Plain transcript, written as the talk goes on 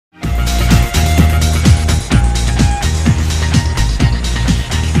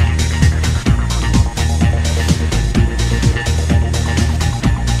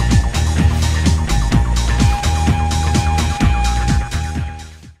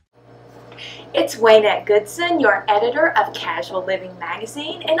It's Waynette Goodson, your editor of Casual Living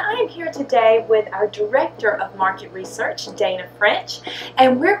Magazine, and I am here today with our Director of Market Research, Dana French,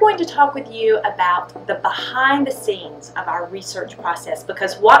 and we're going to talk with you about the behind the scenes of our research process,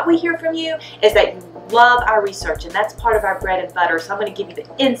 because what we hear from you is that you love our research, and that's part of our bread and butter, so I'm going to give you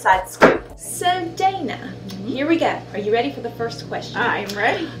the inside scoop. So Dana, here we go. Are you ready for the first question? I am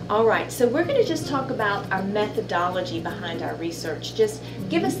ready. All right, so we're going to just talk about our methodology behind our research. Just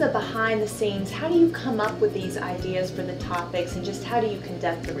give us the behind the scenes. How do you come up with these ideas for the topics, and just how do you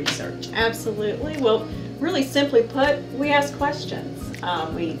conduct the research? Absolutely. Well, really simply put, we ask questions.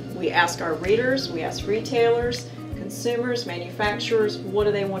 We ask our readers, we ask retailers, consumers, manufacturers, what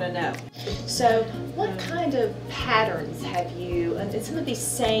do they want to know? So what kind of patterns have you, and some of these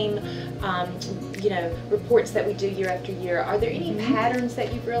same reports that we do year after year, are there any patterns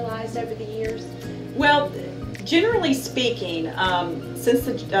that you've realized over the years? Well, generally speaking, since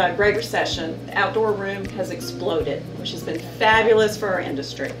the Great Recession, the outdoor room has exploded, which has been fabulous for our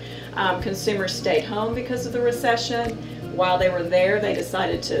industry. Consumers stayed home because of the recession. While they were there, they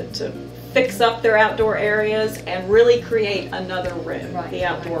decided to fix up their outdoor areas and really create another room, the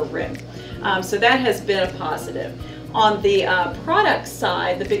outdoor room. So that has been a positive. On the product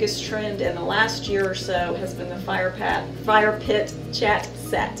side, the biggest trend in the last year or so has been the fire pit chat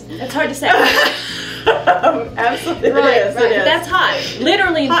set. That's hard to say. Absolutely, it is. That's hot.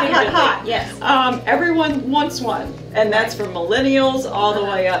 Literally and figuratively. Hot. Yes. Everyone wants one, and that's from millennials all the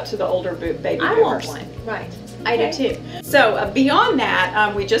way up to the older baby boomers. I want one. Right. I do too. So beyond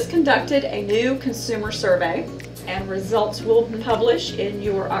that, we just conducted a new consumer survey, and results will publish in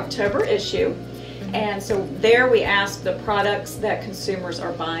your October issue. And so there we asked the products that consumers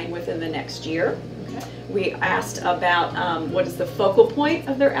are buying within the next year. Okay. We asked about what is the focal point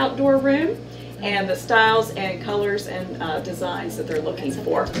of their outdoor room, and the styles and colors and designs that they're looking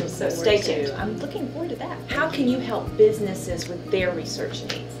for. So stay tuned. I'm looking forward to that. How can you help businesses with their research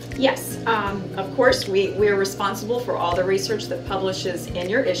needs? Yes, of course we are responsible for all the research that publishes in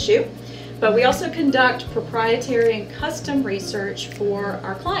your issue, but we also conduct proprietary and custom research for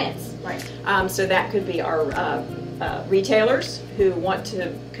our clients. Right. So that could be our retailers who want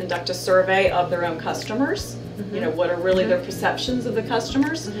to conduct a survey of their own customers. You know, what are really their perceptions of the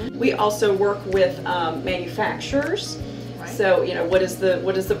customers. We also work with manufacturers. So, you know, what is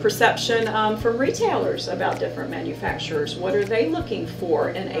the perception from retailers about different manufacturers? What are they looking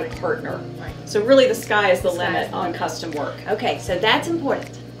for in a partner? So really the sky is the limit on custom work. Okay, so that's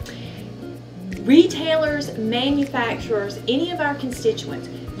important. Retailers, manufacturers, any of our constituents,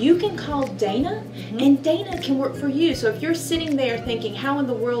 you can call Dana, and Dana can work for you. So if you're sitting there thinking, how in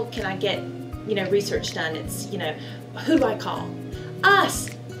the world can I get research done? It's, who do I call? Us,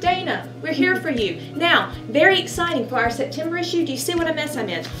 Dana, we're here for you. Now, very exciting for our September issue. Do you see what a mess I'm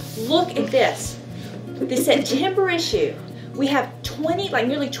in? Look at this. The September issue, we have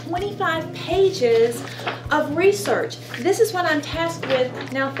nearly 25 pages of research. This is what I'm tasked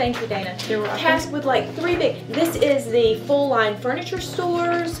with. Now, thank you, Dana. You're welcome. Tasked with like 3 big. This is the full line furniture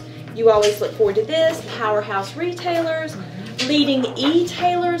stores. You always look forward to this. Powerhouse retailers. Leading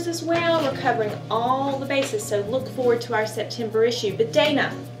e-tailers as well. We're covering all the bases, so look forward to our September issue. But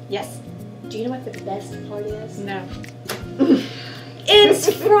Dana, yes, do you know what the best part is? No.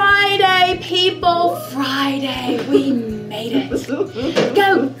 It's Friday, people. Friday. We made it.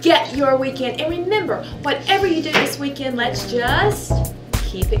 Go get your weekend. And remember, whatever you do this weekend, let's just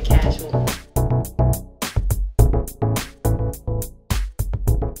keep it casual.